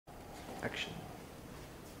Action.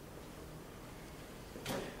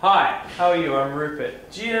 Hi, how are you? I'm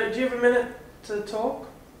Rupert. Do you have a minute to talk?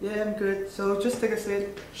 Yeah, I'm good. So just take a seat.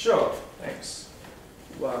 Sure, thanks.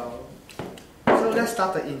 Wow. So let's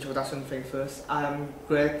start the introduction thing first. I'm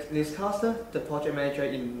Grice, the project manager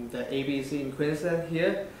in the ABC in Queensland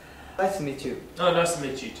here. Nice to meet you. Oh, nice to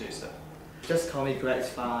meet you too, sir. Just call me Grice,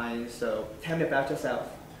 fine. So tell me about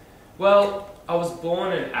yourself. Well, I was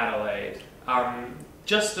born in Adelaide,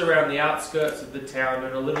 just around the outskirts of the town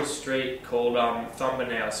in a little street called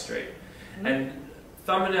Thumbnail Street. And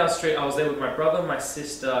Thumbnail Street, I was there with my brother, my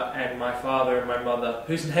sister, and my father and my mother,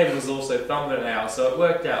 whose name was also Thumbnail, so it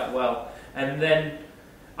worked out well. And then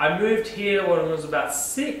I moved here when I was about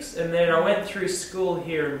 6, and then I went through school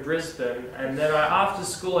here in Brisbane, and then after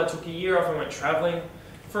school I took a year off and went travelling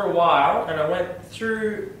for a while, and I went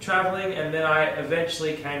through travelling, and then I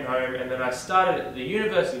eventually came home, and then I started at the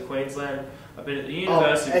University of Queensland. I've been at the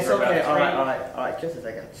university for about 3 years. Alright, just a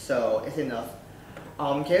second. So, it's enough.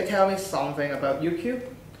 Can you tell me something about UQ?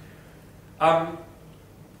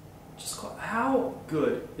 How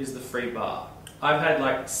good is the free bar? I've had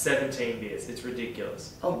like 17 beers. It's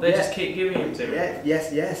ridiculous. Oh, they just keep giving them to me.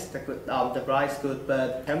 Yes. The bar is good,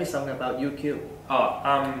 but tell me something about UQ.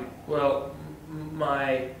 Well,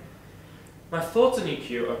 my thoughts on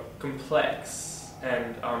UQ are complex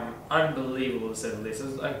and unbelievable to say the least.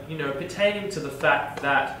 It's like, pertaining to the fact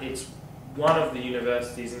that it's one of the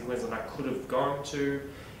universities in Queensland I could have gone to.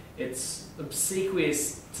 It's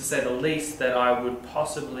obsequious to say the least that I would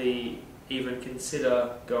possibly even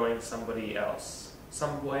consider going somewhere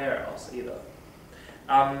else either.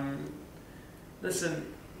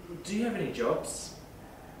 Listen, do you have any jobs?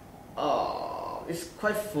 Oh, it's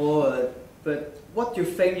quite full, but what do you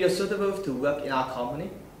think you're suitable to work in our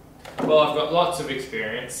company? Well, I've got lots of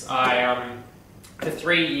experience. For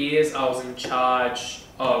 3 years I was in charge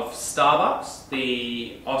of Starbucks,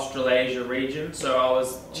 the Australasia region, so I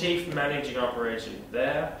was chief managing operation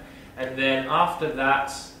there. And then after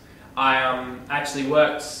that I actually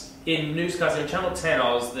worked in newscasting. Channel 10,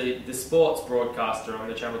 I was the sports broadcaster on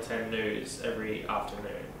the Channel 10 news every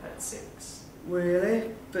afternoon at 6.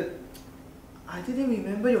 Really? But I didn't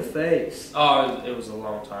remember your face. Oh, it was a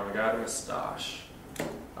long time ago. I had a moustache.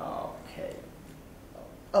 Okay.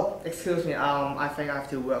 Oh, excuse me, I think I have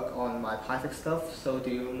to work on my private stuff, so do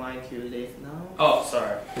you mind to leave now? Oh,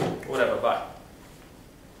 sorry. Whatever, bye.